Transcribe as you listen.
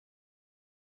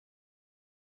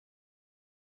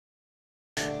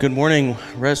Good morning,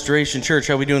 Restoration Church.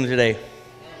 How are we doing today?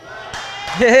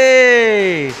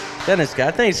 Hey, Dennis,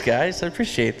 God, thanks, guys. I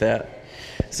appreciate that.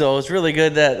 So it's really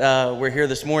good that we're here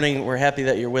this morning. We're happy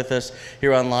that you're with us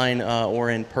here online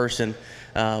or in person.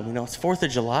 It's 4th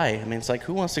of July. I mean, it's like,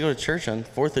 who wants to go to church on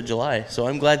 4th of July? So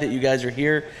I'm glad that you guys are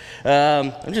here.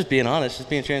 I'm just being honest, just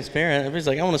being transparent. Everybody's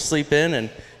like, I want to sleep in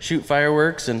and shoot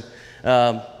fireworks. And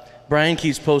Brian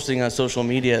keeps posting on social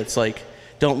media, it's like,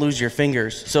 don't lose your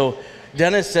fingers. So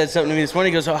Dennis said something to me this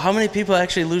morning. He goes, oh, how many people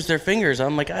actually lose their fingers?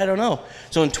 I'm like, I don't know.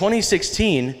 So in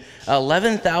 2016,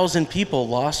 11,000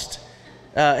 people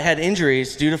had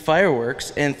injuries due to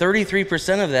fireworks, and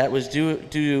 33% of that was due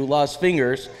to lost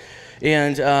fingers.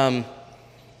 And and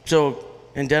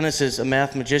Dennis is a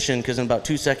math magician, because in about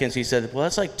 2 seconds he said, well,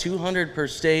 that's like 200 per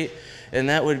state, and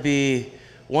that would be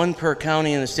 1 per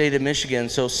county in the state of Michigan.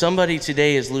 So somebody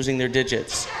today is losing their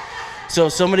digits. So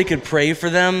if somebody could pray for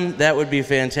them, that would be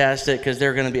fantastic, because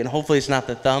they're going to be, and hopefully it's not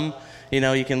the thumb. You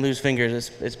know, you can lose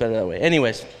fingers. It's better that way.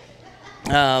 Anyways,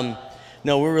 no,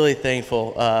 we're really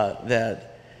thankful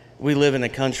that we live in a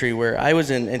country where I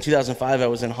was in 2005, I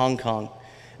was in Hong Kong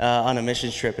on a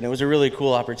missions trip, and it was a really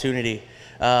cool opportunity.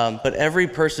 But every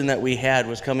person that we had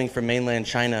was coming from mainland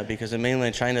China, because in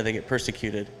mainland China they get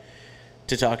persecuted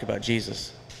to talk about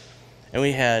Jesus. And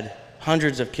we had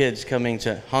hundreds of kids coming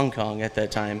to Hong Kong at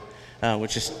that time,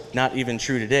 which is not even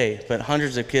true today, but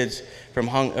hundreds of kids from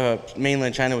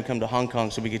mainland China would come to Hong Kong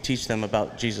so we could teach them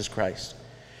about Jesus Christ.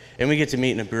 And we get to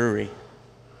meet in a brewery.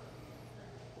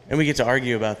 And we get to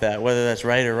argue about that, whether that's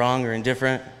right or wrong or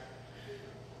indifferent.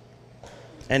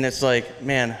 And it's like,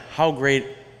 man, how great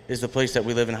is the place that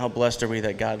we live in? How blessed are we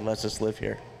that God lets us live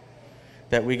here?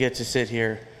 That we get to sit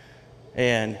here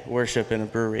and worship in a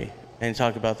brewery and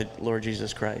talk about the Lord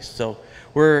Jesus Christ. So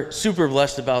we're super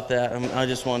blessed about that. I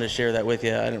just wanted to share that with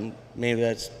you. Maybe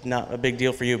that's not a big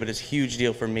deal for you, but it's a huge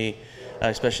deal for me,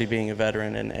 especially being a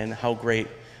veteran, and how great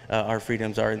our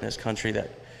freedoms are in this country, that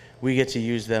we get to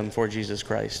use them for Jesus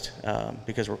Christ,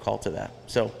 because we're called to that.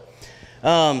 So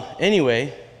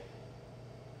anyway,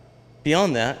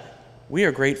 beyond that, we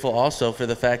are grateful also for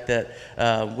the fact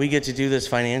that we get to do this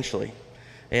financially.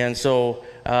 And so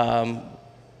a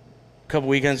couple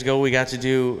weekends ago, we got to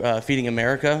do Feeding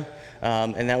America,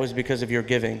 and that was because of your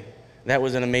giving. That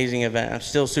was an amazing event. I'm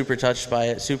still super touched by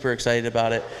it, super excited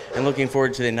about it, and looking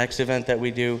forward to the next event that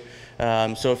we do.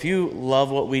 So if you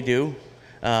love what we do,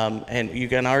 and you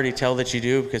can already tell that you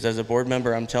do, because as a board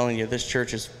member, I'm telling you, this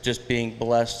church is just being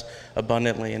blessed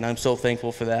abundantly, and I'm so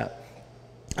thankful for that.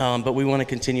 But we want to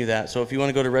continue that. So if you want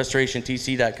to go to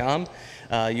restorationtc.com,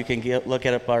 you can look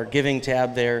at our giving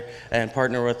tab there and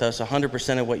partner with us.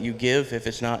 100% of what you give, if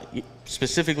it's not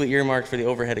specifically earmarked for the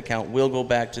overhead account, will go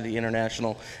back to the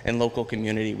international and local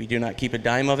community. We do not keep a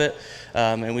dime of it,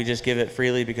 and we just give it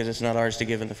freely because it's not ours to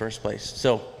give in the first place.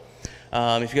 So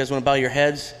if you guys want to bow your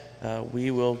heads,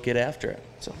 we will get after it.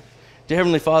 So, dear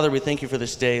Heavenly Father, we thank you for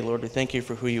this day. Lord, we thank you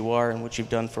for who you are and what you've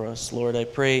done for us. Lord, I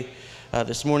pray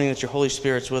this morning that your Holy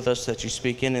Spirit's with us, that you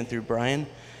speak in and through Brian.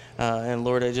 And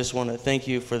Lord, I just want to thank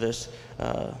you for this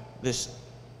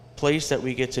place that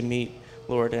we get to meet,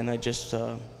 Lord. And I just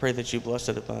pray that you bless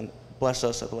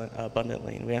us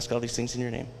abundantly. And we ask all these things in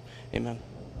your name. Amen.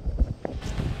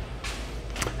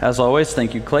 As always,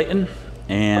 thank you, Clayton.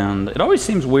 And it always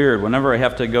seems weird whenever I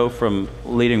have to go from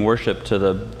leading worship to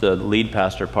the lead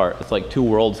pastor part. It's like two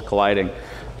worlds colliding.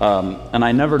 And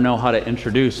I never know how to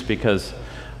introduce, because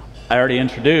I already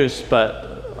introduced, but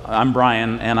I'm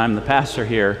Brian and I'm the pastor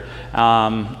here.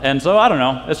 And so I don't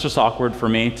know, it's just awkward for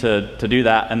me to do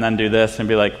that and then do this and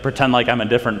be like, pretend like I'm a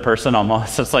different person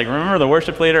almost. It's like, remember the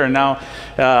worship leader, and now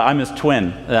I'm his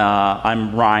twin.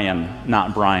 I'm Ryan,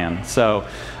 not Brian. So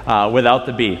without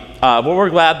the B. But we're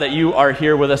glad that you are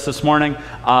here with us this morning.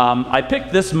 I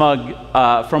picked this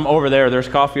mug from over there. There's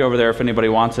coffee over there if anybody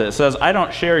wants it. It says, I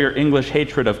don't share your English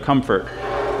hatred of comfort.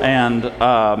 And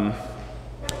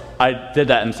I did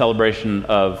that in celebration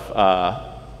of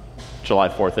July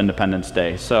 4th, Independence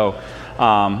Day. So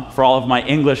for all of my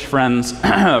English friends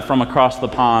from across the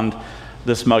pond,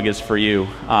 this mug is for you.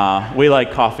 We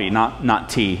like coffee, not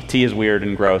tea. Tea is weird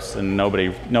and gross, and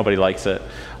nobody likes it.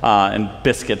 And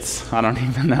biscuits, I don't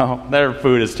even know. Their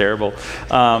food is terrible.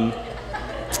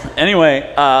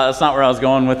 Anyway, that's not where I was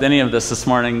going with any of this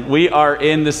morning. We are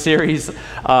in the series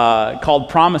called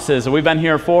Promises. We've been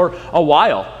here for a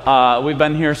while. We've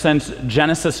been here since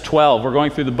Genesis 12. We're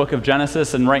going through the book of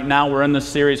Genesis, and right now we're in this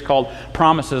series called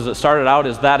Promises. It started out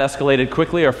as That Escalated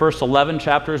Quickly. Our first 11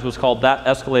 chapters was called That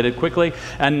Escalated Quickly,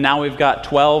 and now we've got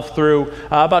 12 through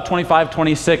about 25,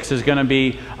 26 is going to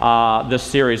be this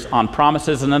series on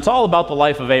promises, and it's all about the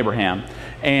life of Abraham.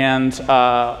 And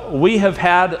we have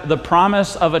had the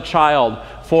promise of a child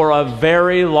for a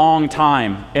very long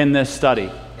time in this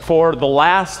study. For the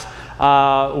last,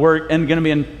 we're going to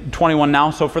be in 21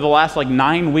 now, so for the last like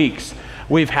 9 weeks,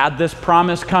 we've had this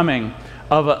promise coming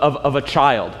of a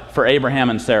child for Abraham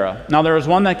and Sarah. Now, there was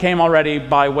one that came already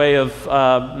by way of,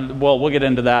 well, we'll get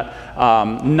into that.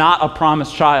 Not a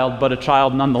promised child, but a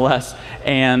child nonetheless.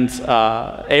 And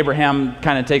Abraham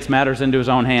kind of takes matters into his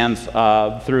own hands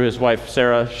through his wife,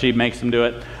 Sarah. She makes him do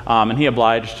it. And he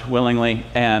obliged willingly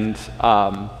and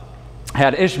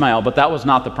had Ishmael, but that was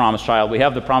not the promised child. We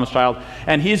have the promised child,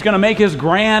 and he's going to make his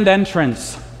grand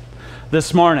entrance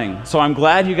this morning. So I'm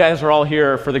glad you guys are all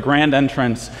here for the grand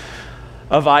entrance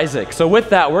of Isaac. So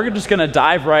with that, we're just going to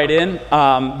dive right in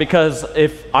because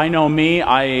if I know me,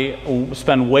 I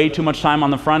spend way too much time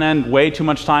on the front end, way too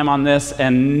much time on this,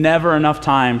 and never enough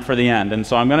time for the end. And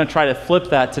so I'm going to try to flip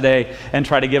that today and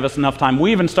try to give us enough time.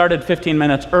 We even started 15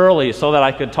 minutes early so that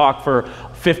I could talk for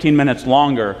 15 minutes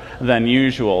longer than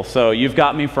usual. So you've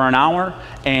got me for an hour,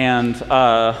 and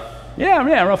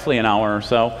yeah, roughly an hour or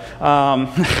so.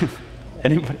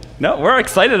 Anybody? No, we're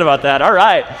excited about that. All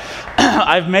right.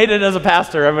 I've made it as a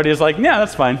pastor. Everybody's like, yeah,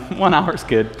 that's fine. 1 hour's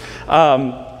good.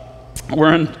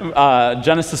 We're in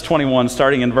Genesis 21,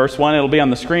 starting in verse 1. It'll be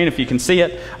on the screen if you can see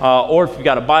it. Or if you've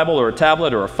got a Bible or a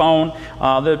tablet or a phone,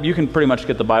 you can pretty much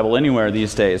get the Bible anywhere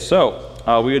these days. So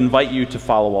we would invite you to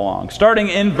follow along. Starting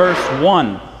in verse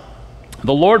 1,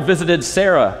 the Lord visited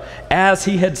Sarah as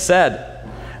he had said,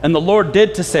 and the Lord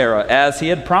did to Sarah as he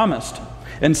had promised.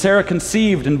 And Sarah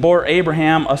conceived and bore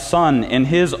Abraham a son in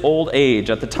his old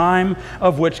age, at the time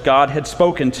of which God had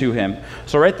spoken to him.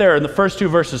 So right there in the first 2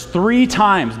 verses, 3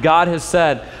 times God has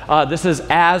said, this is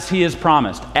as he has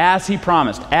promised, as he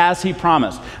promised, as he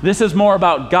promised. This is more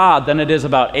about God than it is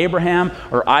about Abraham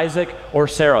or Isaac or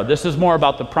Sarah. This is more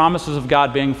about the promises of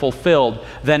God being fulfilled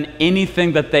than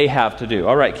anything that they have to do.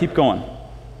 All right, keep going.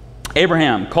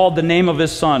 Abraham called the name of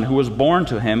his son who was born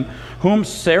to him, whom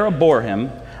Sarah bore him,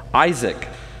 Isaac.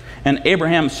 And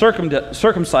Abraham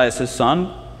circumcised his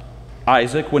son,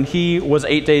 Isaac, when he was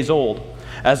 8 days old,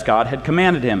 as God had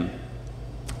commanded him.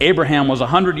 Abraham was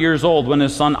 100 years old when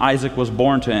his son Isaac was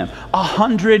born to him.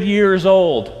 100 years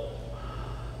old.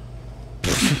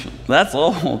 That's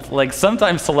old. Like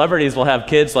sometimes celebrities will have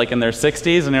kids like in their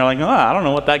 60s, and you're like, oh, I don't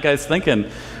know what that guy's thinking.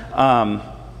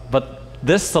 But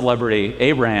this celebrity,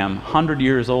 Abraham, 100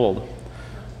 years old.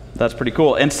 That's pretty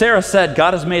cool. And Sarah said,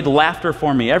 God has made laughter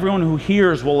for me. Everyone who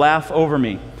hears will laugh over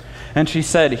me. And she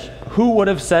said, who would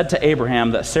have said to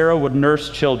Abraham that Sarah would nurse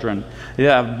children?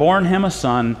 Yeah, I've borne him a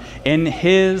son in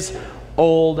his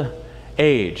old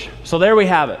age. So there we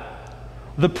have it.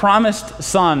 The promised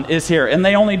son is here. And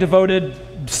they only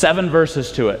devoted 7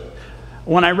 verses to it.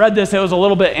 When I read this, it was a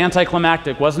little bit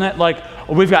anticlimactic, wasn't it? Like,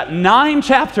 we've got 9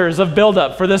 chapters of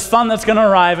buildup for this son that's going to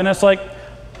arrive. And it's like,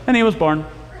 and he was born.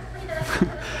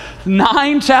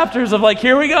 9 chapters of like,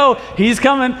 here we go, he's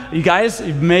coming. You guys,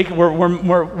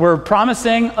 we're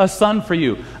promising a son for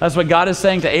you. That's what God is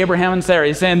saying to Abraham and Sarah.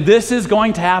 He's saying, this is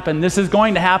going to happen. This is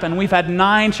going to happen. We've had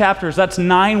 9 chapters. That's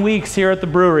 9 weeks here at the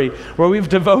brewery where we've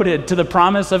devoted to the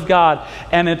promise of God,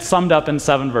 and it's summed up in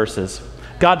 7 verses.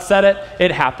 God said it,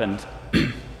 it happened.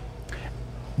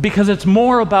 Because it's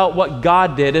more about what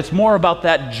God did. It's more about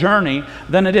that journey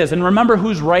than it is. And remember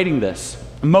who's writing this.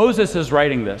 Moses is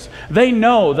writing this. They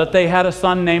know that they had a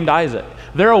son named Isaac.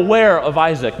 They're aware of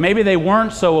Isaac. Maybe they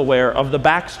weren't so aware of the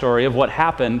backstory of what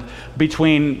happened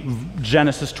between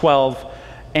Genesis 12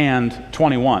 and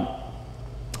 21.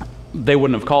 They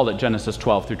wouldn't have called it Genesis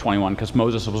 12 through 21 because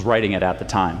Moses was writing it at the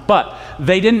time. But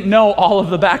they didn't know all of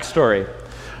the backstory.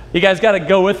 You guys got to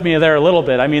go with me there a little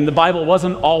bit. I mean, the Bible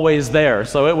wasn't always there,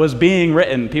 so it was being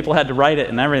written. People had to write it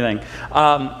and everything.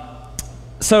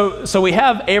 So we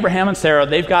have Abraham and Sarah.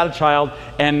 They've got a child,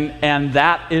 and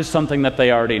that is something that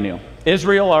they already knew.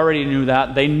 Israel already knew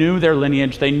that. They knew their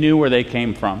lineage. They knew where they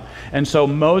came from. And so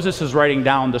Moses is writing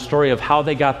down the story of how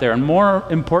they got there, and more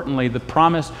importantly, the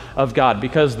promise of God,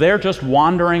 because they're just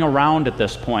wandering around at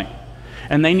this point.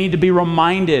 And they need to be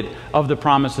reminded of the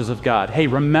promises of God. Hey,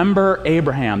 remember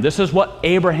Abraham. This is what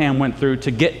Abraham went through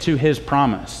to get to his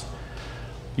promise.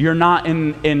 You're not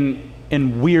in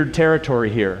weird territory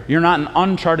here. You're not in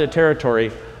uncharted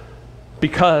territory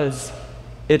because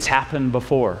it's happened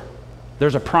before.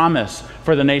 There's a promise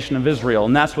for the nation of Israel,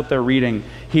 and that's what they're reading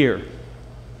here.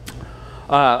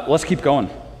 Let's keep going.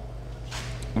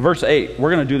 Verse 8,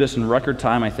 we're going to do this in record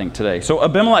time, I think, today. So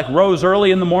Abimelech rose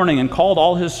early in the morning and called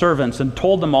all his servants and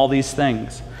told them all these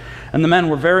things. And the men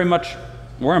were very much,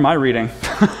 where am I reading?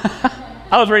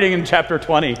 I was reading in chapter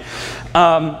 20.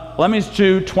 Let me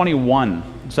do 21.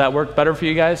 Does that work better for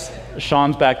you guys?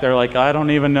 Sean's back there like, I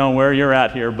don't even know where you're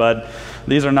at here, bud.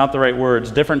 These are not the right words.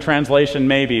 Different translation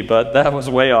maybe, but that was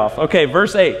way off. Okay,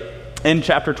 verse 8 in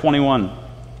chapter 21.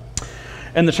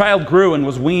 And the child grew and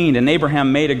was weaned, and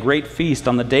Abraham made a great feast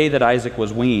on the day that Isaac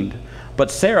was weaned.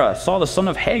 But Sarah saw the son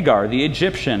of Hagar, the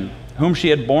Egyptian, whom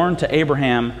she had borne to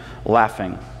Abraham,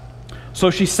 laughing. So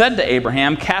she said to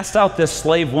Abraham, cast out this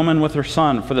slave woman with her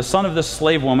son, for the son of this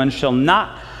slave woman shall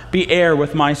not be heir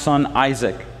with my son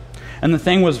Isaac. And the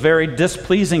thing was very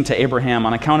displeasing to Abraham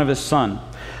on account of his son.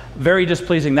 Very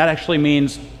displeasing, that actually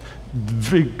means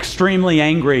extremely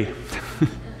angry.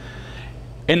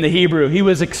 In the Hebrew, he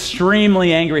was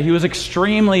extremely angry. He was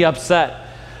extremely upset.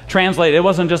 Translate, it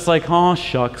wasn't just like, oh,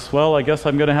 shucks, well, I guess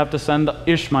I'm going to have to send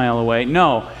Ishmael away.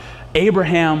 No,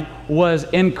 Abraham was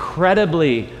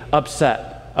incredibly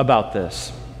upset about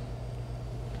this.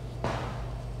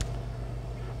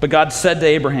 But God said to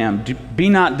Abraham, be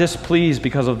not displeased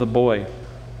because of the boy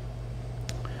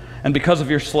and because of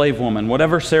your slave woman.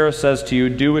 Whatever Sarah says to you,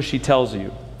 do as she tells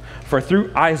you. For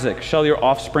through Isaac shall your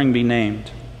offspring be named.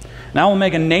 And I will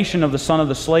make a nation of the son of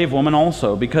the slave woman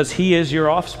also, because he is your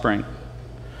offspring.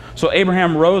 So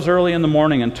Abraham rose early in the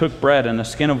morning and took bread and a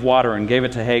skin of water and gave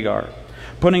it to Hagar,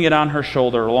 putting it on her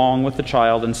shoulder along with the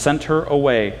child, and sent her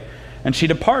away. And she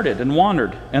departed and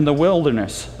wandered in the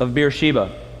wilderness of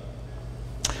Beersheba.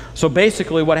 So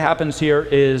basically what happens here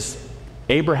is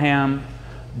Abraham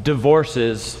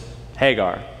divorces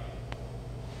Hagar.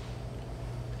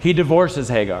 He divorces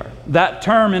Hagar. That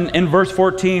term in verse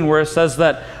 14 where it says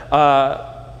that,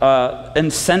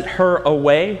 and sent her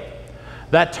away,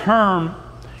 that term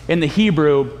in the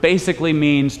Hebrew basically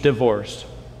means divorced.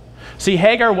 See,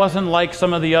 Hagar wasn't like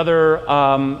some of the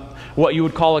other what you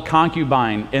would call a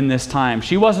concubine in this time.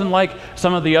 She wasn't like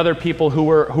some of the other people who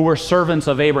were servants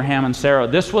of Abraham and Sarah.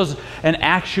 This was an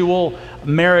actual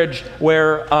marriage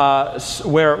where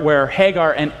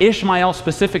Hagar and Ishmael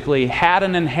specifically had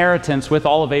an inheritance with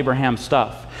all of Abraham's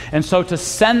stuff. And so to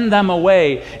send them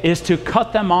away is to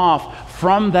cut them off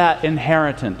from that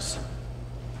inheritance.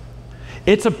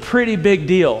 It's a pretty big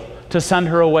deal to send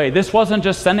her away. This wasn't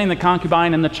just sending the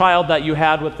concubine and the child that you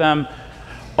had with them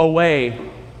away.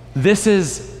 This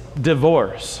is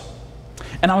divorce.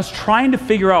 And I was trying to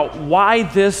figure out why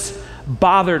this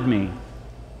bothered me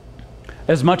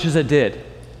as much as it did.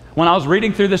 When I was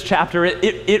reading through this chapter,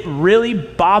 it really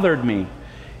bothered me.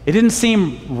 It didn't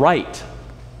seem right.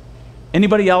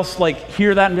 Anybody else like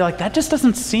hear that and be like, that just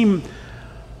doesn't seem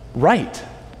right?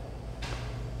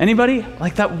 Anybody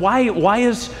like that? Why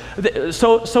is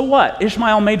so what?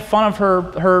 Ishmael made fun of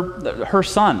her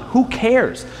son. Who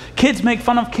cares? Kids make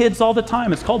fun of kids all the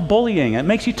time. It's called bullying. It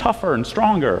makes you tougher and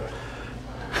stronger.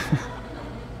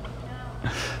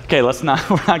 Okay, we're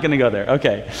not going to go there.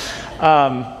 Okay.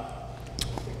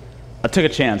 I took a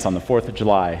chance on the 4th of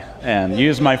July and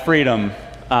used my freedom,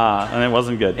 and it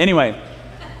wasn't good. Anyway,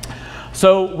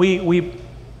 so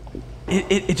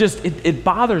it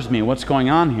bothers me what's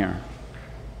going on here.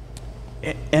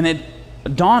 And it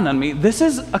dawned on me, this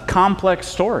is a complex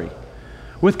story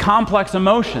with complex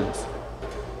emotions.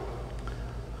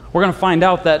 We're going to find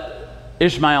out that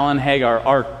Ishmael and Hagar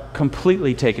are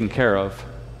completely taken care of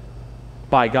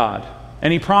by God.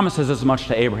 And he promises as much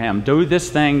to Abraham. Do this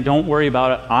thing, don't worry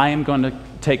about it. I am going to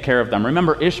take care of them.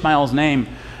 Remember, Ishmael's name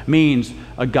means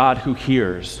a God who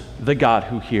hears, the God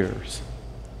who hears.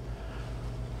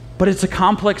 But it's a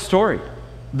complex story.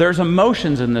 There's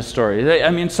emotions in this story. I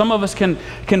mean, some of us can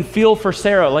feel for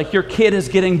Sarah, like your kid is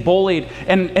getting bullied,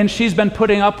 and she's been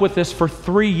putting up with this for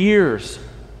 3 years.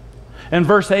 In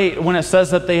verse 8, when it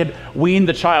says that they had weaned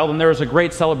the child and there was a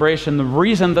great celebration, the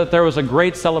reason that there was a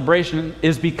great celebration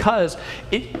is because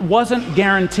it wasn't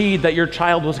guaranteed that your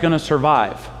child was going to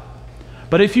survive.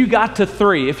 But if you got to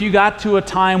 3, if you got to a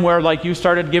time where like you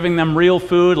started giving them real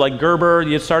food, like Gerber,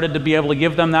 you started to be able to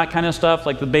give them that kind of stuff,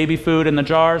 like the baby food in the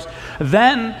jars,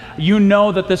 then you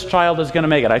know that this child is going to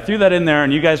make it. I threw that in there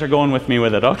and you guys are going with me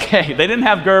with it. Okay, they didn't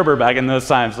have Gerber back in those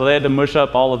times, so they had to mush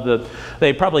up all of the,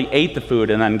 they probably ate the food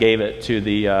and then gave it to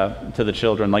the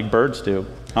children like birds do.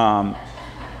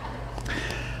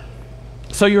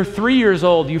 So you're 3 years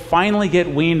old, you finally get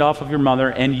weaned off of your mother,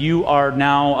 and you are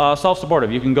now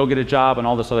self-supportive. You can go get a job and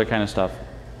all this other kind of stuff.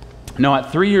 Now,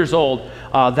 at 3 years old,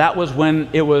 that was when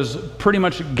it was pretty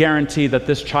much guaranteed that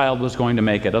this child was going to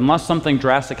make it. Unless something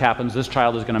drastic happens, this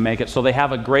child is going to make it. So they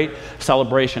have a great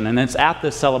celebration, and it's at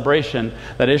this celebration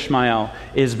that Ishmael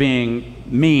is being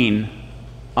mean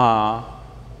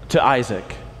to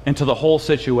Isaac and to the whole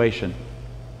situation.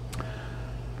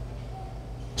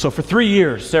 So for 3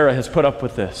 years, Sarah has put up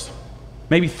with this.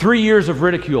 maybe 3 years of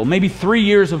ridicule, maybe 3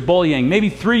 years of bullying, maybe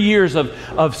 3 years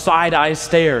of side-eye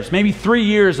stares, maybe 3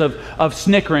 years of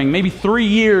snickering, maybe 3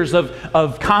 years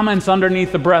of comments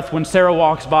underneath the breath when Sarah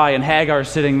walks by and Hagar's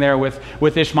sitting there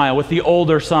with Ishmael, with the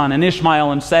older son, and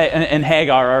Ishmael and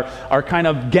Hagar are kind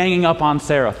of ganging up on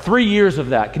Sarah. 3 years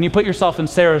of that. Can you put yourself in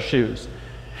Sarah's shoes?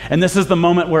 And this is the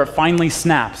moment where it finally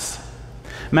snaps.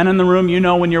 Men in the room, you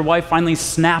know when your wife finally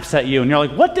snaps at you and you're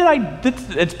like, what did I do?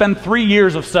 It's been 3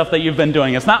 years of stuff that you've been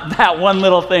doing. It's not that one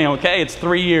little thing, okay? It's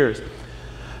 3 years.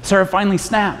 Sarah finally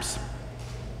snaps.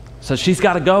 So she's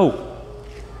got to go.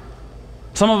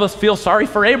 Some of us feel sorry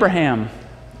for Abraham.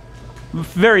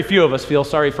 Very few of us feel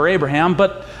sorry for Abraham,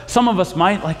 but some of us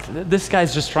might, like, this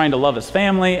guy's just trying to love his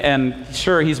family, and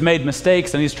sure, he's made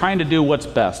mistakes and he's trying to do what's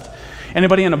best.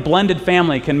 Anybody in a blended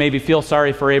family can maybe feel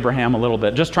sorry for Abraham a little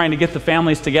bit, just trying to get the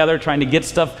families together, trying to get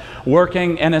stuff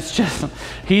working, and it's just,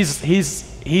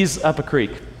 he's up a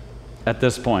creek at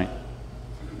this point.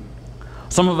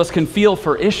 Some of us can feel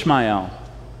for Ishmael.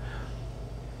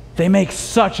 They make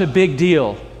such a big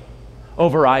deal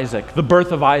over Isaac, the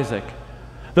birth of Isaac,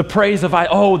 the praise of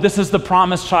Isaac. Oh, this is the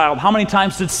promised child. How many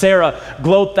times did Sarah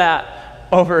gloat that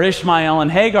over Ishmael and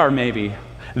Hagar maybe?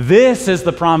 This is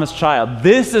the promised child.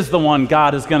 This is the one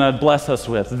God is going to bless us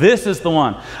with. This is the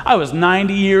one. I was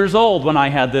 90 years old when I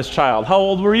had this child. How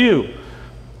old were you?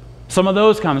 Some of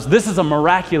those comments. This is a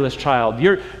miraculous child.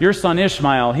 Your son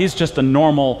Ishmael, he's just a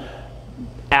normal,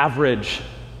 average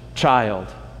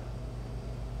child.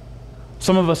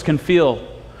 Some of us can feel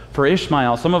for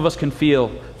Ishmael. Some of us can feel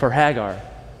for Hagar.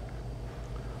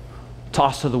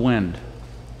 Tossed to the wind.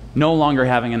 No longer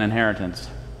having an inheritance.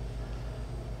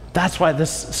 That's why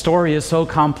this story is so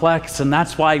complex, and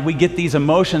that's why we get these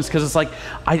emotions, because it's like,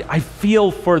 I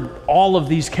feel for all of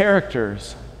these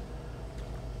characters.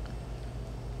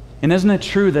 And isn't it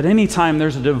true that anytime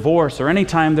there's a divorce or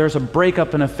anytime there's a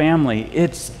breakup in a family,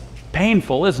 it's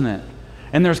painful, isn't it?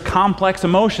 And there's complex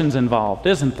emotions involved,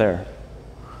 isn't there?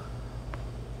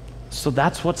 So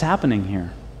that's what's happening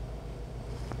here.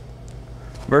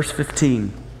 Verse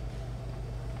 15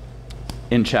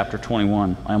 in chapter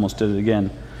 21. I almost did it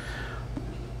again.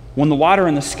 When the water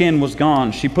in the skin was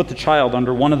gone, she put the child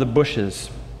under one of the bushes.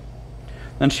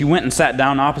 Then she went and sat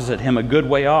down opposite him a good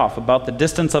way off, about the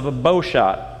distance of a bow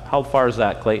shot. How far is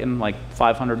that, Clayton? Like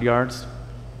 500 yards?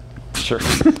 Sure.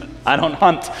 I don't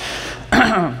hunt.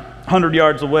 100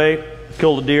 yards away,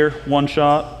 killed a deer, one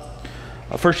shot.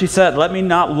 For she said, let me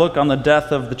not look on the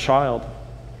death of the child.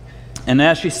 And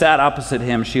as she sat opposite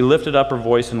him, she lifted up her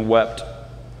voice and wept.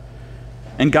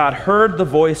 And God heard the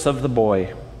voice of the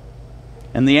boy.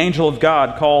 And the angel of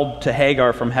God called to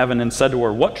Hagar from heaven and said to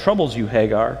her, what troubles you,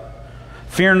 Hagar?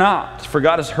 Fear not, for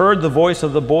God has heard the voice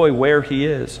of the boy where he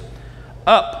is.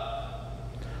 Up,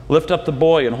 lift up the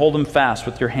boy and hold him fast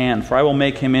with your hand, for I will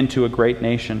make him into a great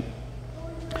nation.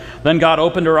 Then God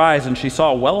opened her eyes, and she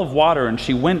saw a well of water, and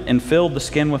she went and filled the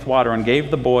skin with water and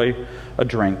gave the boy a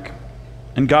drink.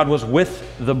 And God was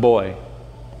with the boy.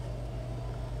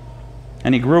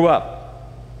 And he grew up.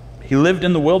 He lived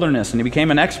in the wilderness, and he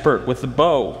became an expert with the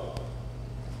bow,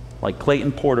 like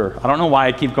Clayton Porter. I don't know why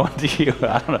I keep going to you.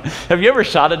 I don't know. Have you ever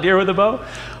shot a deer with a bow?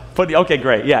 Okay,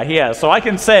 great. Yeah, he has. So I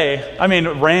can say, I mean,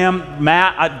 Ram,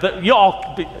 Matt, you're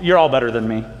all better than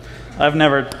me.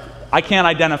 I can't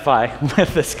identify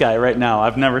with this guy right now.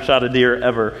 I've never shot a deer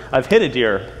ever. I've hit a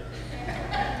deer,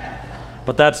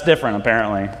 but that's different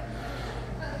apparently.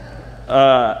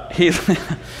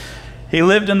 He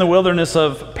lived in the wilderness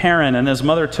of Paran, and his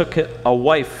mother took a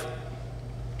wife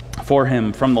for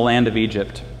him from the land of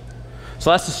Egypt. So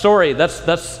that's the story.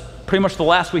 That's pretty much the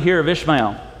last we hear of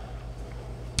Ishmael.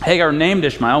 Hagar named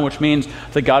Ishmael, which means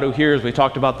the God who hears. We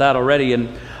talked about that already. And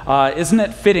isn't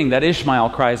it fitting that Ishmael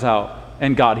cries out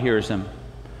and God hears him?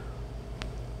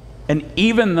 And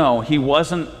even though he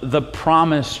wasn't the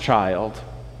promised child,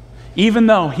 even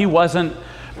though he wasn't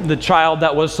the child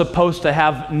that was supposed to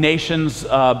have nations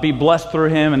be blessed through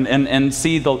him and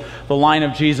see the line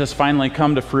of Jesus finally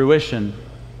come to fruition,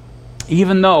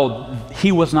 even though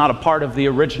he was not a part of the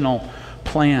original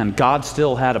plan, God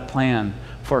still had a plan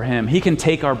for him. He can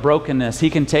take our brokenness, he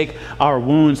can take our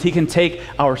wounds, he can take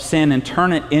our sin and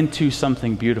turn it into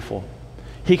something beautiful.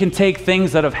 He can take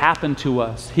things that have happened to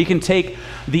us. He can take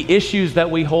the issues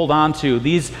that we hold on to,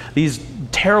 these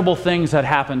terrible things that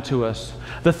happen to us,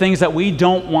 the things that we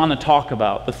don't want to talk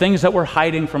about, the things that we're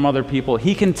hiding from other people.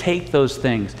 He can take those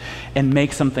things and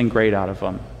make something great out of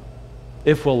them,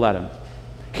 if we'll let him.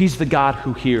 He's the God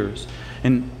who hears.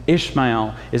 And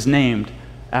Ishmael is named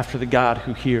after the God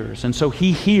who hears. And so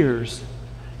he hears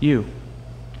you.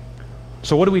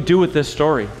 So what do we do with this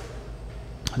story?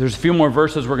 There's a few more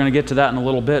verses. We're going to get to that in a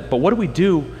little bit. But what do we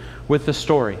do with this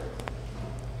story?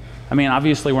 I mean,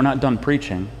 obviously, we're not done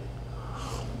preaching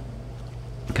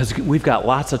because we've got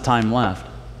lots of time left.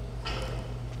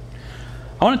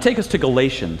 I want to take us to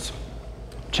Galatians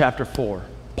chapter 4.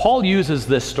 Paul uses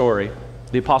this story,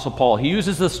 the Apostle Paul, he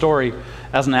uses this story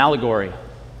as an allegory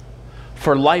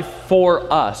for life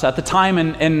for us. At the time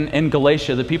in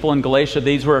Galatia, the people in Galatia,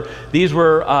 these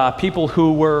were people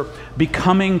who were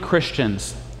becoming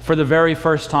Christians for the very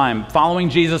first time, following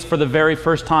Jesus for the very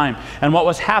first time. And what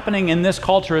was happening in this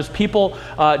culture is people,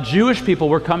 Jewish people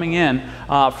were coming in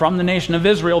from the nation of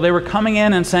Israel. They were coming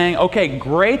in and saying, okay,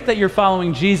 great that you're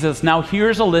following Jesus. Now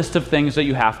here's a list of things that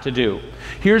you have to do.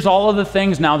 Here's all of the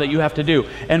things now that you have to do.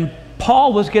 And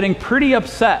Paul was getting pretty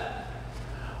upset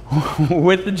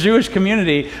with the Jewish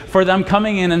community for them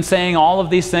coming in and saying all of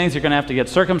these things. You're going to have to get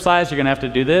circumcised. You're going to have to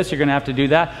do this. You're going to have to do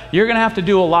that. You're going to have to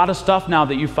do a lot of stuff now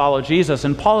that you follow Jesus.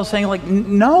 And Paul is saying, like,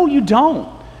 no, you don't.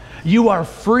 You are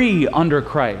free under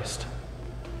Christ.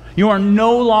 You are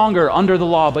no longer under the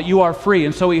law, but you are free.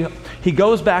 And so he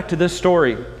goes back to this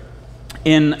story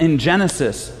in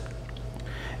Genesis.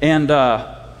 And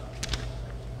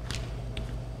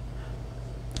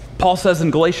Paul says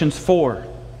in Galatians 4,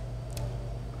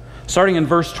 starting in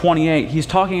verse 28, he's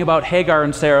talking about Hagar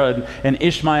and Sarah and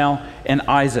Ishmael and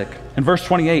Isaac. In verse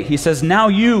 28, he says, now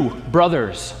you,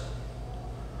 brothers,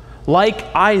 like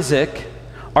Isaac,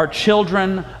 are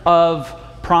children of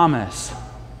promise.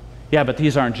 Yeah, but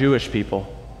these aren't Jewish people.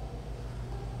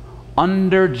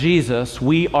 Under Jesus,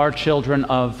 we are children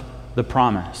of the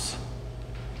promise.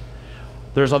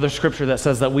 There's other scripture that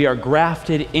says that we are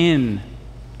grafted in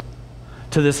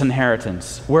to this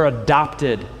inheritance. We're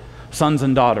adopted sons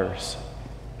and daughters.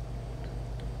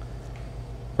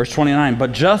 Verse 29,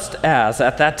 but just as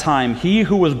at that time he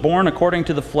who was born according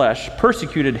to the flesh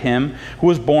persecuted him who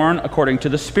was born according to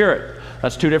the Spirit.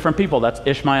 That's two different people. That's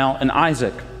Ishmael and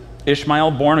Isaac.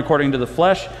 Ishmael born according to the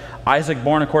flesh, Isaac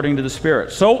born according to the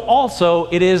Spirit. So also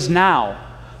it is now.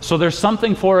 So there's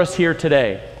something for us here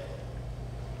today.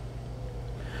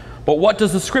 But what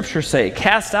does the scripture say?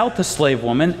 Cast out the slave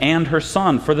woman and her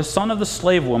son, for the son of the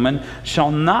slave woman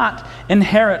shall not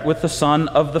inherit with the son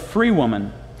of the free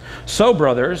woman. So,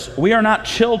 brothers, we are not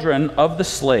children of the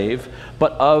slave,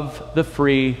 but of the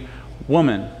free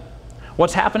woman.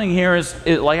 What's happening here is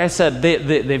like I said,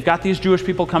 they've got these Jewish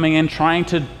people coming in trying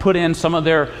to put in some of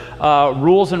their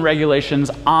rules and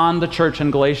regulations on the church in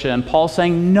Galatia. And Paul's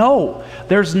saying, no,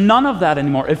 there's none of that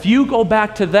anymore. If you go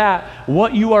back to that,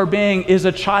 what you are being is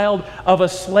a child of a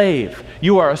slave.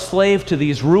 You are a slave to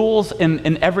these rules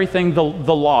and everything, the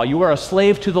law. You are a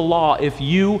slave to the law if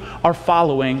you are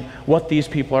following what these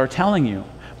people are telling you.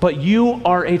 But you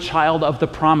are a child of the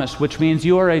promise, which means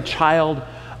you are a child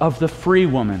of the free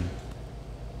woman.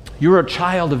 You're a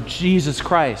child of Jesus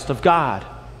Christ, of God,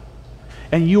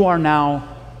 and you are now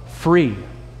free.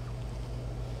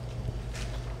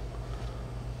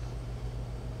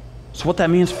 So what that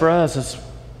means for us is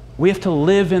we have to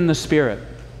live in the Spirit.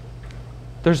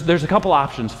 There's a couple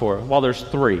options for it. Well, there's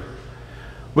three.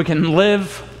 We can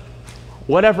live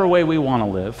whatever way we want to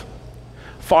live,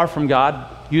 far from God,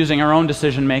 using our own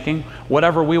decision making,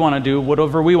 whatever we want to do,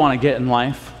 whatever we want to get in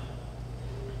life.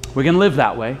 We can live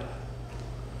that way.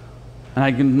 And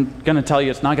I'm going to tell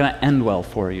you, it's not going to end well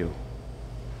for you.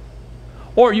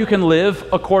 Or you can live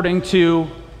according to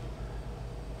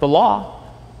the law.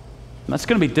 That's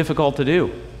going to be difficult to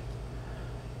do.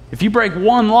 If you break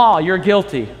one law, you're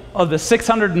guilty of the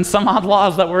 600 and some odd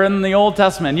laws that were in the Old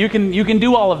Testament. You can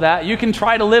do all of that. You can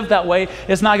try to live that way.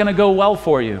 It's not going to go well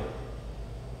for you.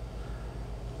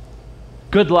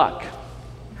 Good luck.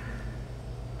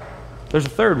 There's a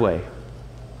third way.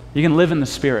 You can live in the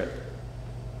Spirit.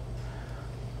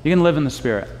 You can live in the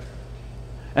Spirit.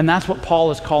 And that's what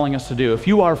Paul is calling us to do. If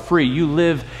you are free, you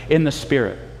live in the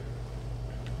Spirit.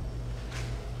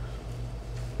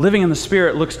 Living in the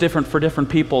Spirit looks different for different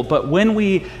people, but when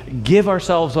we give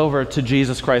ourselves over to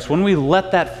Jesus Christ, when we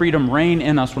let that freedom reign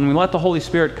in us, when we let the Holy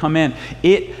Spirit come in,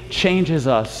 it changes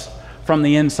us from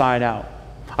the inside out.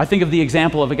 I think of the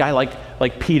example of a guy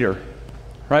like Peter.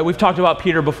 Right? We've talked about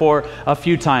Peter before a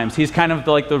few times. He's kind of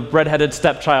like the redheaded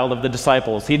stepchild of the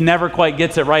disciples. He never quite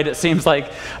gets it right. It seems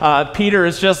like Peter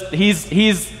is just,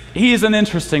 he's an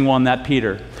interesting one, that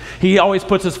Peter. He always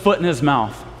puts his foot in his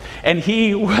mouth. And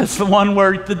he was the one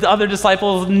where the other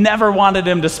disciples never wanted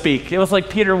him to speak. It was like,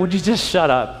 Peter, would you just shut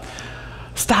up?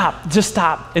 Just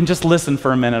stop and just listen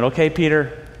for a minute, okay,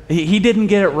 Peter? He didn't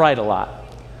get it right a lot.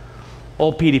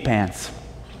 Old Petey Pants.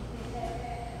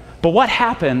 But what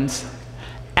happens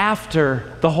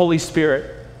after the Holy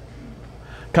Spirit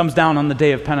comes down on the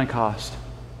day of Pentecost?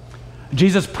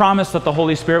 Jesus promised that the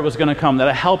Holy Spirit was going to come, that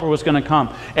a helper was going to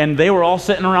come. And they were all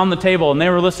sitting around the table, and they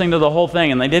were listening to the whole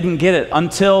thing, and they didn't get it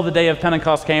until the day of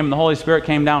Pentecost came, and the Holy Spirit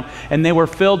came down, and they were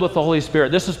filled with the Holy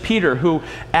Spirit. This is Peter, who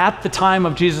at the time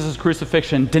of Jesus'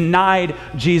 crucifixion denied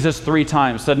Jesus 3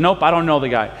 times, said, nope, I don't know the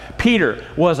guy. Peter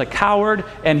was a coward,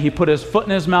 and he put his foot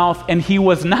in his mouth, and he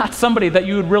was not somebody that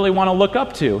you would really want to look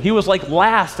up to. He was like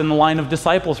last in the line of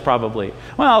disciples, probably.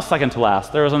 Well, second to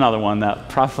last. There was another one that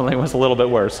probably was a little bit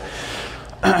worse.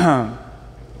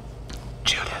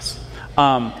 Judas.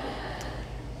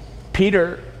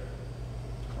 Peter,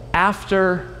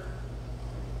 after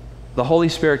the Holy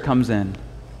Spirit comes in,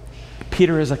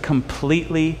 Peter is a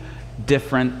completely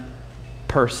different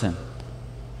person.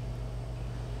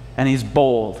 And he's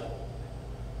bold.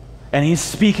 And he's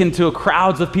speaking to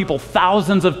crowds of people,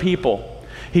 thousands of people.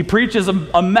 He preaches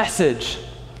a message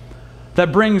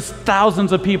that brings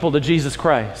thousands of people to Jesus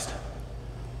Christ.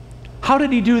 How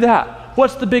did he do that?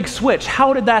 What's the big switch?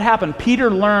 How did that happen? Peter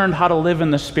learned how to live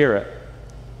in the Spirit.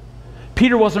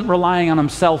 Peter wasn't relying on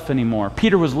himself anymore.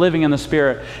 Peter was living in the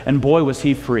Spirit, and boy, was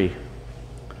he free.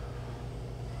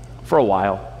 For a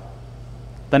while.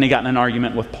 Then he got in an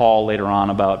argument with Paul later on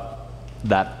about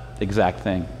that exact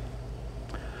thing.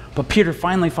 But Peter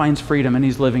finally finds freedom, and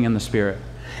he's living in the Spirit.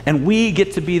 And we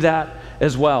get to be that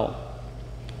as well.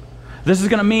 This is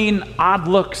going to mean odd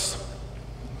looks.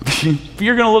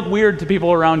 You're going to look weird to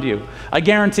people around you. I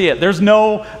guarantee it. There's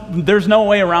no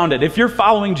way around it. If you're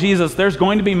following Jesus, there's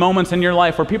going to be moments in your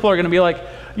life where people are going to be like,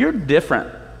 you're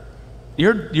different.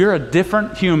 You're a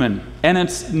different human. And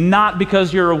it's not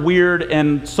because you're a weird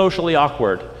and socially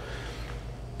awkward.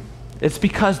 It's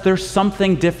because there's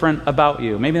something different about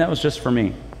you. Maybe that was just for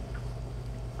me.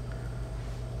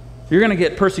 You're going to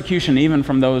get persecution even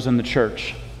from those in the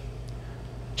church.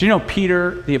 Do you know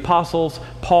Peter, the apostles,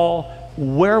 Paul,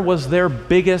 where was their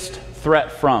biggest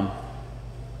threat from?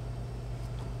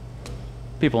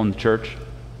 People in the church.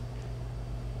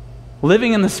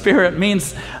 Living in the Spirit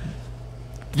means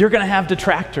you're going to have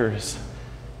detractors.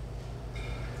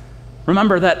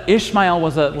 Remember that Ishmael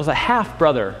was a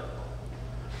half-brother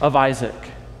of Isaac.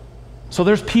 So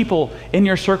there's people in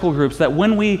your circle groups that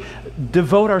when we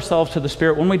devote ourselves to the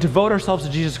Spirit, when we devote ourselves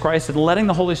to Jesus Christ and letting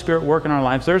the Holy Spirit work in our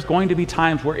lives, there's going to be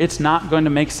times where it's not going to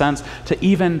make sense to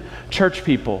even church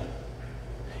people.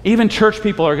 Even church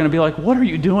people are going to be like, what are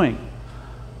you doing?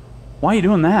 Why are you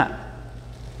doing that?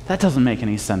 That doesn't make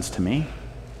any sense to me.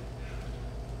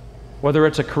 Whether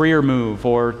it's a career move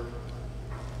or,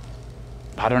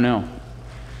 I don't know.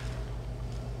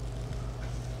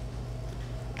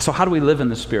 So how do we live in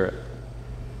the Spirit?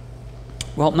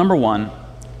 Well, number one,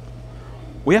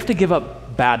 we have to give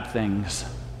up bad things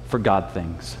for God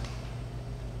things.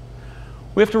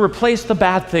 We have to replace the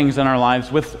bad things in our lives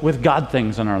with God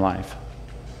things in our life.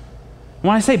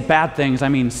 When I say bad things, I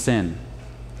mean sin.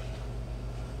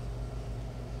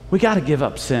 We got to give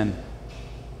up sin.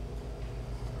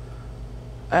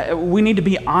 We need to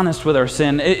be honest with our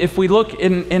sin. If we look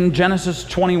in Genesis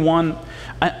 21,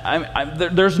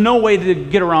 there's no way to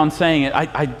get around saying it.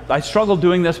 I struggle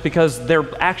doing this because they're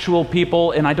actual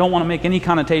people, and I don't want to make any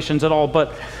connotations at all,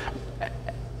 but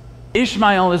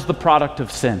Ishmael is the product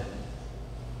of sin.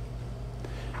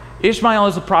 Ishmael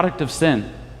is a product of sin.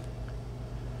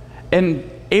 And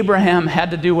Abraham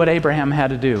had to do what Abraham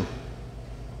had to do.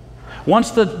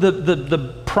 Once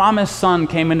the promised son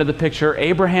came into the picture,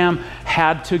 Abraham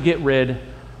had to get rid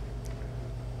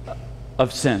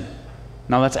of sin.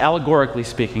 Now that's allegorically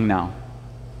speaking now.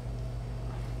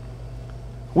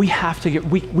 We have to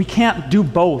we can't do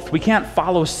both. We can't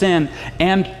follow sin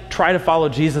and try to follow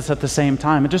Jesus at the same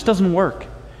time. It just doesn't work.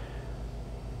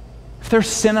 If there's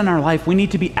sin in our life, we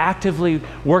need to be actively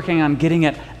working on getting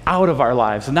it out of our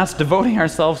lives, and that's devoting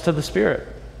ourselves to the Spirit.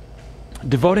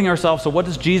 Devoting ourselves to what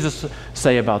does Jesus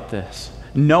say about this?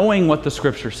 Knowing what the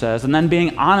Scripture says, and then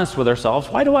being honest with ourselves.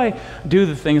 Why do I do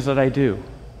the things that I do?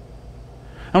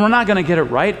 And we're not going to get it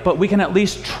right, but we can at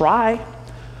least try.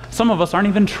 Some of us aren't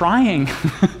even trying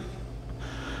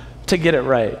to get it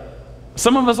right.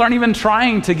 Some of us aren't even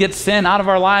trying to get sin out of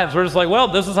our lives. We're just like, well,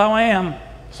 this is how I am,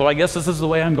 so I guess this is the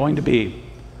way I'm going to be.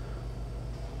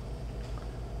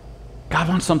 God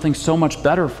wants something so much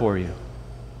better for you.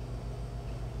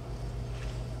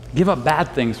 Give up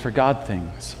bad things for God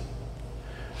things.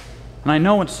 And I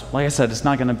know it's, like I said, it's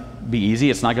not going to be easy.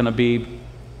 It's not going to be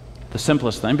the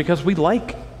simplest thing because we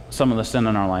like some of the sin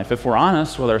in our life. If we're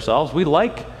honest with ourselves, we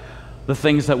like the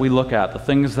things that we look at, the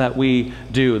things that we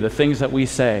do, the things that we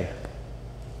say.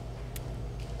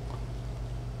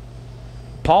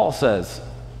 Paul says,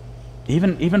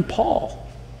 even Paul,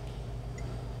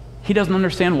 he doesn't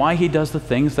understand why he does the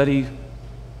things that he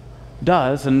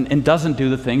does and doesn't do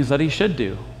the things that he should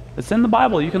do. It's in the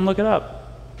Bible. You can look it up.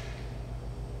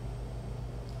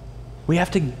 We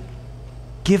have to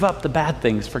give up the bad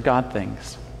things for God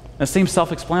things. It seems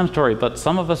self-explanatory, but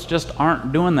some of us just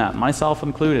aren't doing that, myself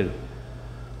included.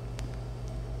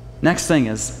 Next thing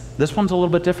is, this one's a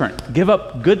little bit different. Give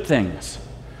up good things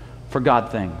for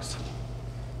God things.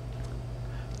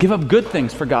 Give up good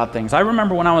things for God things. I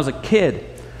remember when I was a kid,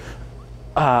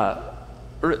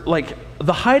 like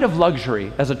the height of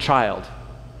luxury as a child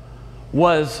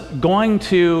was going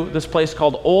to this place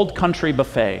called Old Country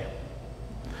Buffet.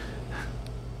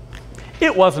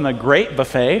 It wasn't a great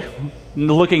buffet,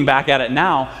 looking back at it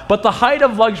now, but the height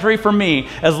of luxury for me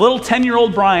as little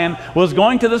 10-year-old Brian was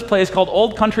going to this place called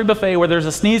Old Country Buffet where there's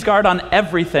a sneeze guard on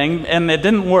everything and it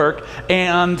didn't work,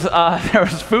 and there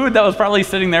was food that was probably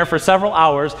sitting there for several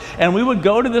hours, and we would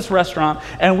go to this restaurant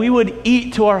and we would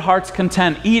eat to our heart's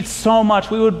content, eat so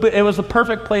much. It was the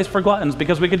perfect place for gluttons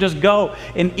because we could just go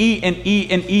and eat and eat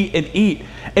and eat and eat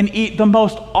and eat the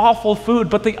most awful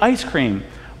food, but the ice cream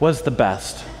was the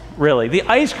best. Really, the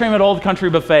ice cream at Old Country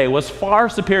Buffet was far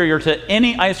superior to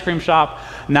any ice cream shop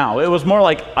now. It was more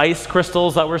like ice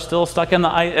crystals that were still stuck in the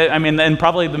ice. I mean, and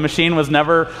probably the machine was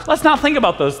never. Let's not think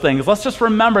about those things. Let's just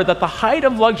remember that the height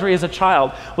of luxury as a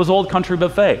child was Old Country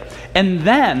Buffet. And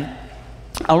then,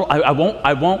 I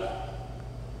won't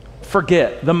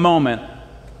forget the moment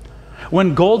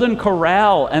when Golden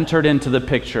Corral entered into the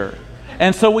picture.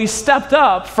 And so we stepped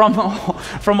up from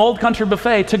Old Country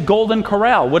Buffet to Golden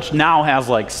Corral, which now has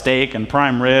like steak and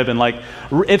prime rib and like,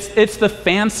 it's the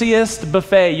fanciest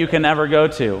buffet you can ever go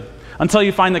to until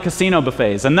you find the casino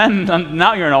buffets. And then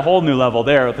now you're in a whole new level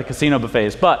there with the casino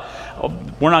buffets. But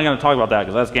we're not going to talk about that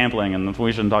because that's gambling and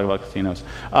we shouldn't talk about casinos.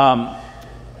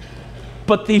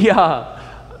 But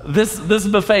this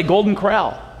buffet, Golden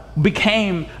Corral,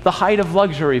 became the height of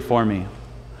luxury for me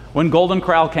when Golden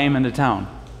Corral came into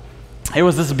town. It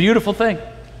was this beautiful thing.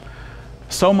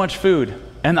 So much food.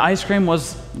 And the ice cream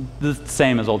was the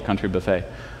same as Old Country Buffet.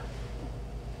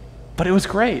 But it was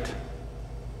great.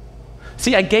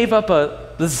 See, I gave up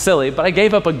this is silly, but I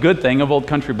gave up a good thing of Old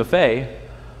Country Buffet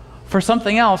for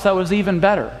something else that was even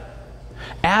better.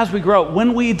 As we grow,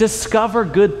 when we discover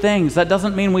good things, that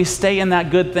doesn't mean we stay in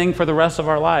that good thing for the rest of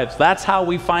our lives. That's how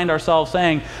we find ourselves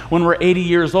saying, when we're 80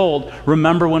 years old,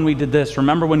 remember when we did this,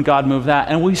 remember when God moved that,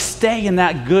 and we stay in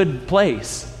that good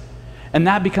place. And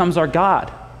that becomes our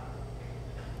God.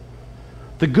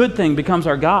 The good thing becomes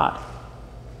our God.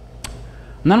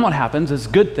 And then what happens is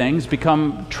good things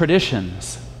become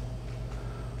traditions.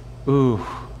 Ooh,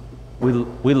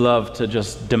 we love to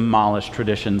just demolish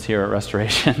traditions here at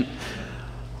Restoration.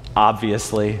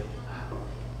 Obviously.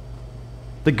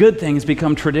 The good things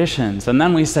become traditions. And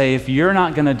then we say, if you're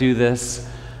not going to do this,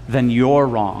 then you're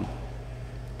wrong.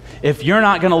 If you're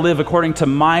not going to live according to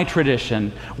my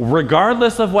tradition,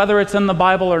 regardless of whether it's in the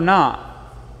Bible or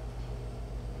not,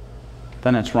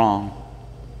 then it's wrong.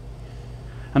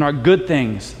 And our good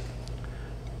things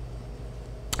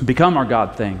become our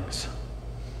God things.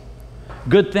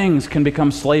 Good things can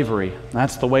become slavery.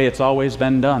 That's the way it's always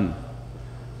been done.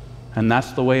 And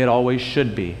that's the way it always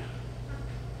should be.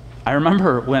 I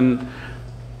remember when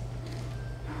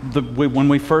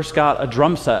we first got a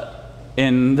drum set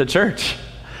in the church,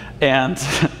 and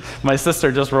my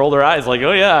sister just rolled her eyes like,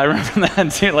 oh yeah, I remember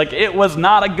that too. Like, it was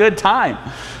not a good time.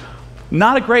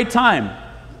 Not a great time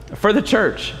for the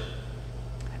church.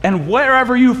 And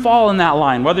wherever you fall in that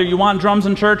line, whether you want drums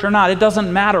in church or not, it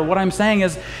doesn't matter. What I'm saying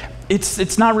is,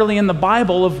 it's not really in the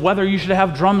Bible of whether you should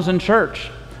have drums in church.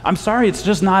 I'm sorry, it's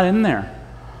just not in there.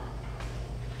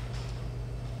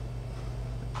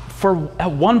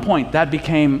 At one point, that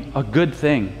became a good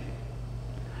thing.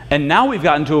 And now we've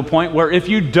gotten to a point where if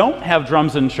you don't have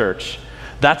drums in church,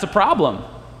 that's a problem.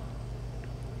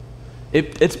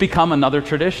 It's become another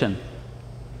tradition.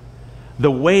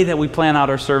 The way that we plan out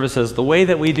our services, the way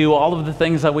that we do all of the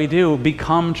things that we do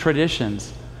become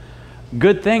traditions.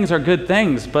 Good things are good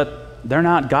things, but they're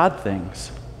not God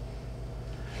things.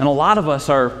 And a lot of us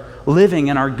are living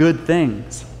in our good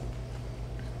things.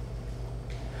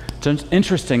 It's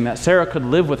interesting that Sarah could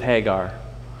live with Hagar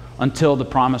until the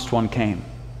promised one came.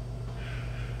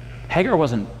 Hagar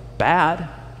wasn't bad.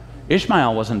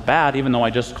 Ishmael wasn't bad, even though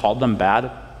I just called them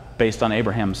bad based on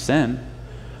Abraham's sin.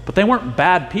 But they weren't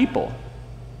bad people.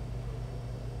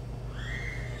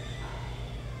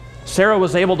 Sarah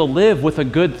was able to live with a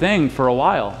good thing for a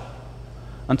while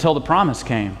until the promise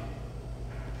came.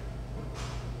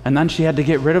 And then she had to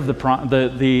get rid of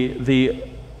the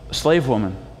slave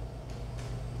woman.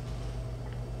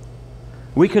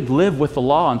 We could live with the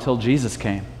law until Jesus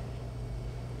came.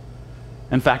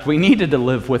 In fact, we needed to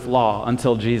live with law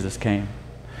until Jesus came.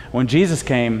 When Jesus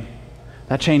came,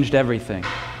 that changed everything.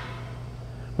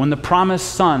 When the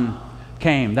promised Son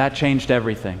came, that changed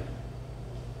everything.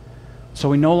 So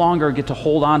we no longer get to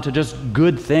hold on to just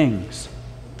good things,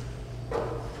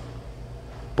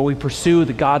 but we pursue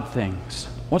the God things.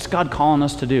 What's God calling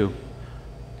us to do?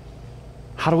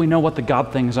 How do we know what the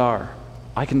God things are?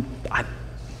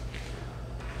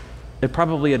 It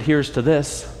probably adheres to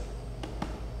this.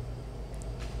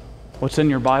 What's in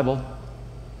your Bible?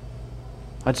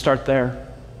 I'd start there.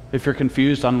 If you're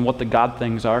confused on what the God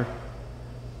things are.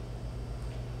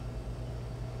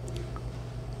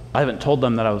 I haven't told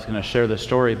them that I was going to share this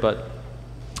story, but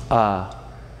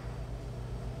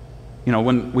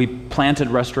when we planted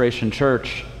Restoration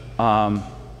Church,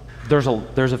 there's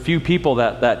a few people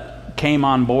that came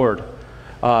on board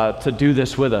to do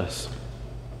this with us.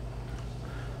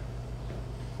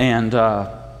 And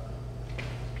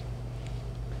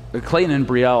Clayton and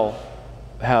Brielle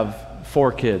have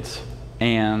 4 kids,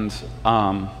 and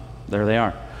there they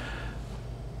are.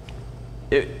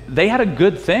 They had a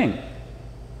good thing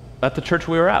at the church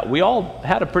we were at. We all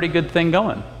had a pretty good thing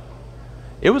going.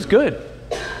 It was good.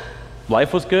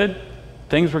 Life was good.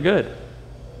 Things were good.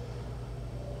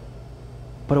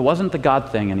 But it wasn't the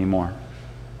God thing anymore.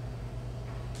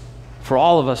 For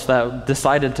all of us that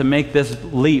decided to make this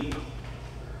leap,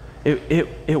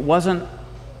 it wasn't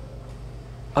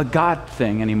a God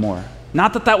thing anymore.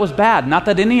 Not that that was bad. Not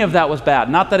that any of that was bad.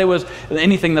 Not that it was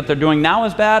anything that they're doing now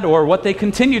is bad or what they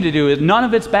continue to do is none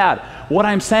of it's bad. What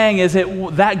I'm saying is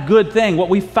that good thing, what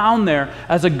we found there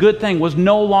as a good thing was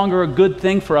no longer a good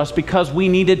thing for us because we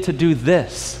needed to do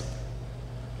this.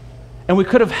 And we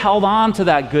could have held on to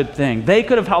that good thing. They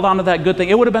could have held on to that good thing.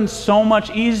 It would have been so much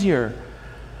easier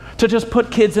to just put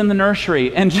kids in the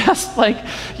nursery and just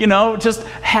just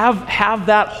have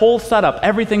that whole setup.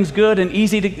 Everything's good and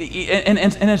easy and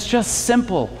it's just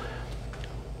simple.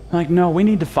 Like, no, we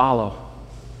need to follow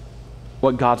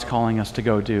what God's calling us to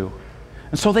go do.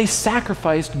 And so they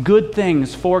sacrificed good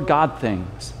things for God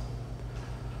things.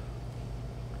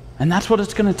 And that's what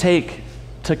it's going to take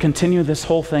to continue this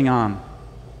whole thing on.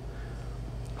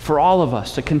 For all of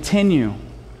us to continue,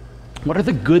 what are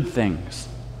the good things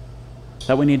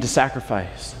that we need to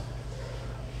sacrifice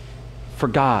for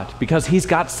God? Because He's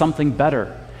got something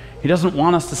better. He doesn't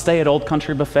want us to stay at Old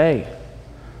Country Buffet.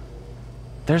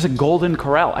 There's a Golden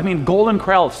Corral. I mean, Golden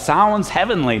Corral sounds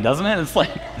heavenly, doesn't it?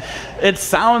 It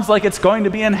sounds like it's going to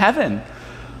be in heaven.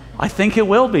 I think it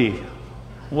will be.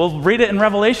 We'll read it in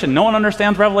Revelation. No one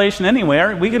understands Revelation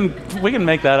anywhere. We can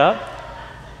make that up.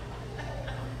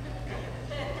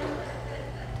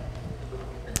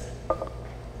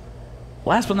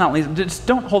 Last but not least, just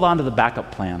don't hold on to the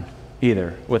backup plan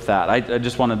either with that. I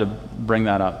just wanted to bring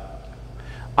that up.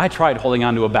 I tried holding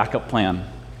on to a backup plan,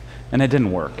 and it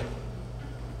didn't work.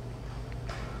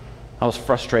 I was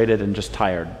frustrated and just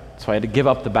tired, so I had to give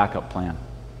up the backup plan.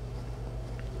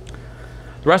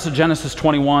 The rest of Genesis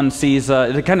 21 sees,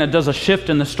 it kind of does a shift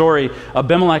in the story.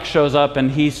 Abimelech shows up, and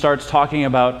he starts talking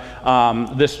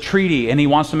about this treaty, and he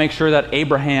wants to make sure that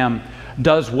Abraham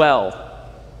does well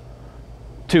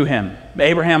to him.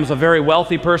 Abraham is a very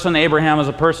wealthy person. Abraham is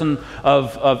a person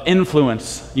of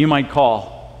influence, you might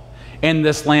call, in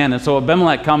this land. And so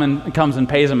Abimelech comes and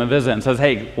pays him a visit and says,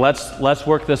 hey, let's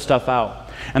work this stuff out.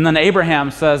 And then Abraham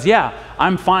says, yeah,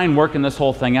 I'm fine working this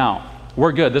whole thing out.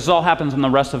 We're good. This all happens in the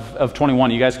rest of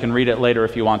 21. You guys can read it later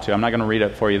if you want to. I'm not going to read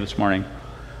it for you this morning.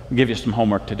 I'll give you some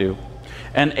homework to do.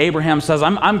 And Abraham says,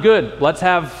 I'm good. Let's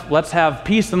have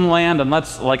peace in the land, and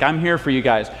I'm here for you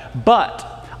guys. But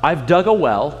I've dug a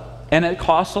well, and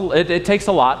it takes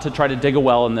a lot to try to dig a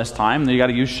well in this time. You got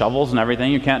to use shovels and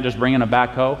everything. You can't just bring in a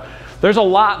backhoe. There's a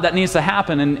lot that needs to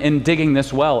happen in digging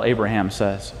this well, Abraham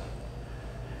says.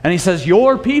 And he says,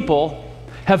 your people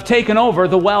have taken over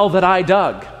the well that I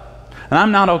dug, and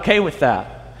I'm not okay with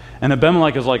that. And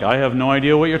Abimelech is like, I have no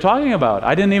idea what you're talking about.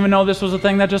 I didn't even know this was a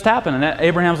thing that just happened. And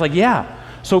Abraham's like, yeah,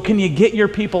 so can you get your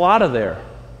people out of there?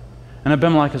 And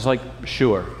Abimelech is like,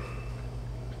 sure,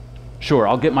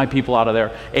 I'll get my people out of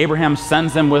there. Abraham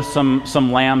sends them with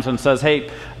some lambs and says,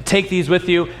 hey, take these with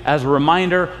you as a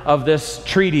reminder of this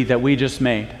treaty that we just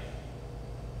made.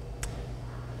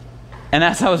 And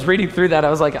as I was reading through that, I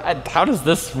was like, how does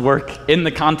this work in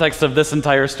the context of this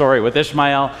entire story with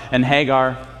Ishmael and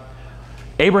Hagar?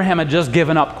 Abraham had just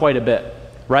given up quite a bit,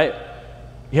 right?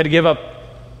 He had to give up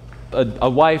a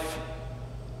wife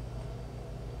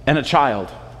and a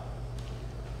child.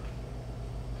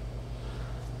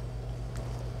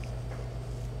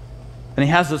 And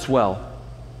he has this well.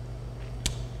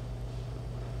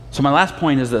 So my last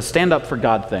point is this: stand up for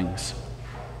God things.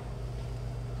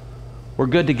 We're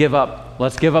good to give up.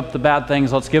 Let's give up the bad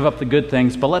things. Let's give up the good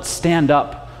things. But let's stand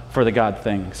up for the God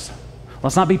things.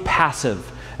 Let's not be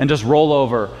passive and just roll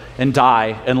over and die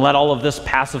and let all of this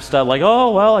passive stuff, like,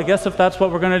 oh, well, I guess if that's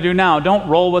what we're going to do now. Don't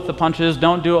roll with the punches.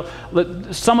 Don't do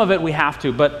it. Some of it we have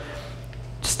to, but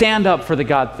stand up for the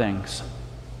God things.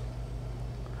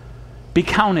 Be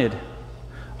counted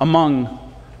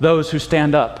among those who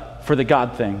stand up for the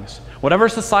God things. Whatever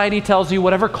society tells you,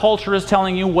 whatever culture is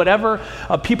telling you, whatever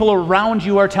people around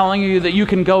you are telling you that you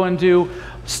can go and do,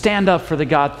 stand up for the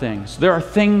God things. There are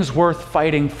things worth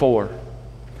fighting for.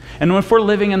 And if we're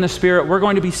living in the Spirit, we're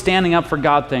going to be standing up for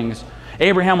God things.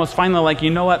 Abraham was finally like, you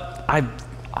know what?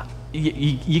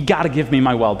 You got to give me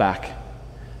my well back.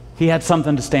 He had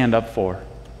something to stand up for.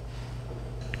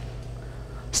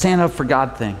 Stand up for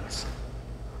God things.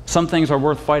 Some things are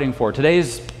worth fighting for.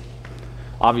 Today's,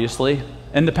 obviously,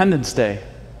 Independence Day,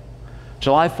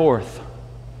 July 4th.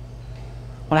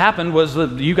 What happened was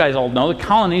that, you guys all know, the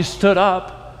colonies stood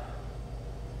up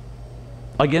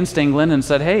against England and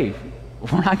said, hey,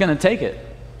 we're not going to take it.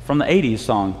 From the 80s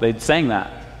song, they sang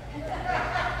that.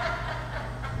 I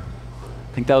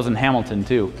think that was in Hamilton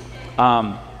too.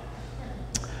 And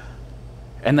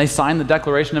they signed the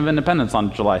Declaration of Independence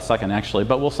on July 2nd, actually,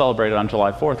 but we'll celebrate it on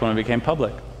July 4th when it became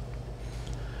public.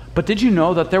 But did you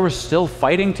know that there was still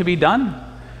fighting to be done?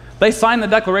 They signed the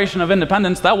Declaration of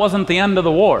Independence. That wasn't the end of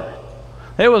the war.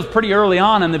 It was pretty early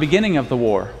on in the beginning of the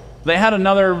war. They had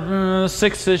another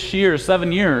 6-ish years,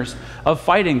 7 years of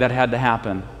fighting that had to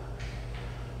happen.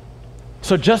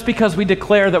 So just because we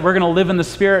declare that we're going to live in the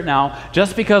Spirit now,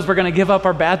 just because we're going to give up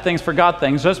our bad things for God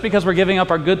things, just because we're giving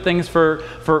up our good things for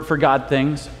God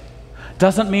things,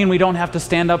 doesn't mean we don't have to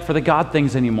stand up for the God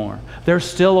things anymore. There's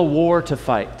still a war to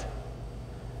fight.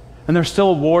 And there's still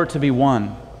a war to be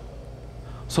won.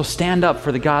 So stand up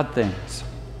for the God things.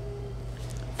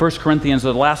 1 Corinthians,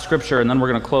 the last scripture, and then we're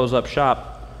going to close up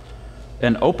shop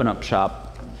and open up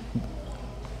shop.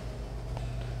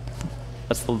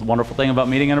 That's the wonderful thing about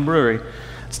meeting in a brewery.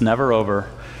 It's never over.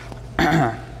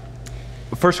 1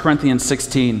 Corinthians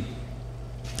 16.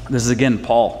 This is again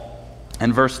Paul.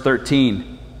 In verse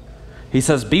 13, he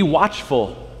says, be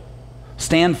watchful,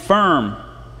 stand firm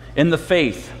in the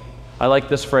faith. I like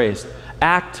this phrase.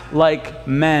 Act like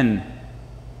men.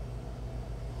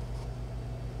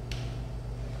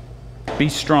 Be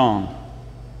strong.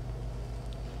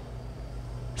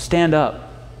 Stand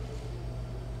up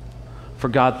for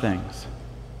God things.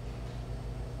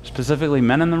 Specifically,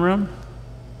 men in the room,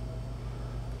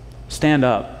 stand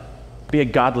up. Be a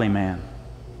godly man.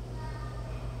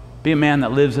 Be a man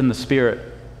that lives in the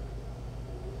Spirit.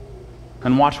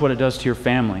 And watch what it does to your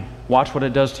family. Watch what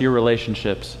it does to your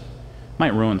relationships.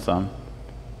 Might ruin some,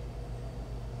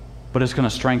 but it's going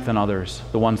to strengthen others,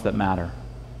 the ones that matter.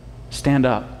 Stand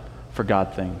up for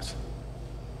God things.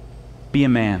 Be a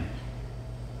man.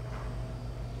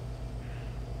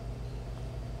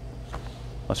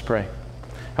 Let's pray.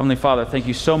 Heavenly Father, thank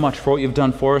you so much for what you've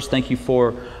done for us. Thank you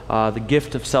for the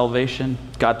gift of salvation.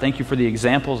 God, thank you for the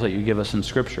examples that you give us in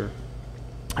Scripture.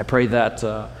 I pray that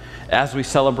as we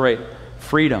celebrate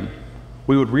freedom,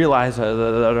 we would realize that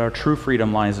our true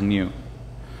freedom lies in you.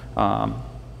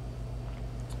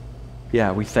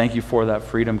 We thank you for that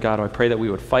freedom, God. I pray that we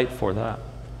would fight for that.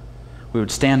 We would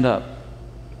stand up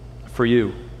for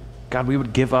you. God, we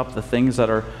would give up the things that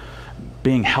are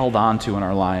being held on to in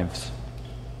our lives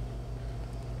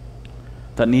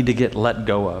that need to get let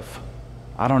go of.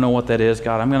 I don't know what that is,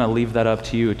 God. I'm going to leave that up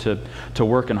to you to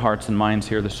work in hearts and minds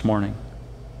here this morning.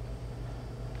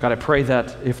 God, I pray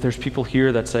that if there's people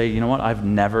here that say, you know what, I've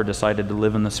never decided to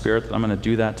live in the Spirit, that I'm going to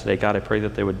do that today. God, I pray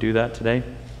that they would do that today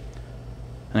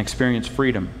and experience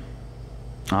freedom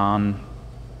on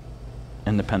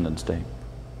Independence Day.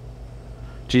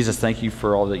 Jesus, thank you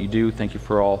for all that you do. Thank you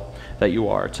for all that you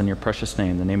are. It's in your precious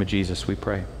name, the name of Jesus, we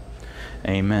pray.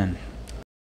 Amen.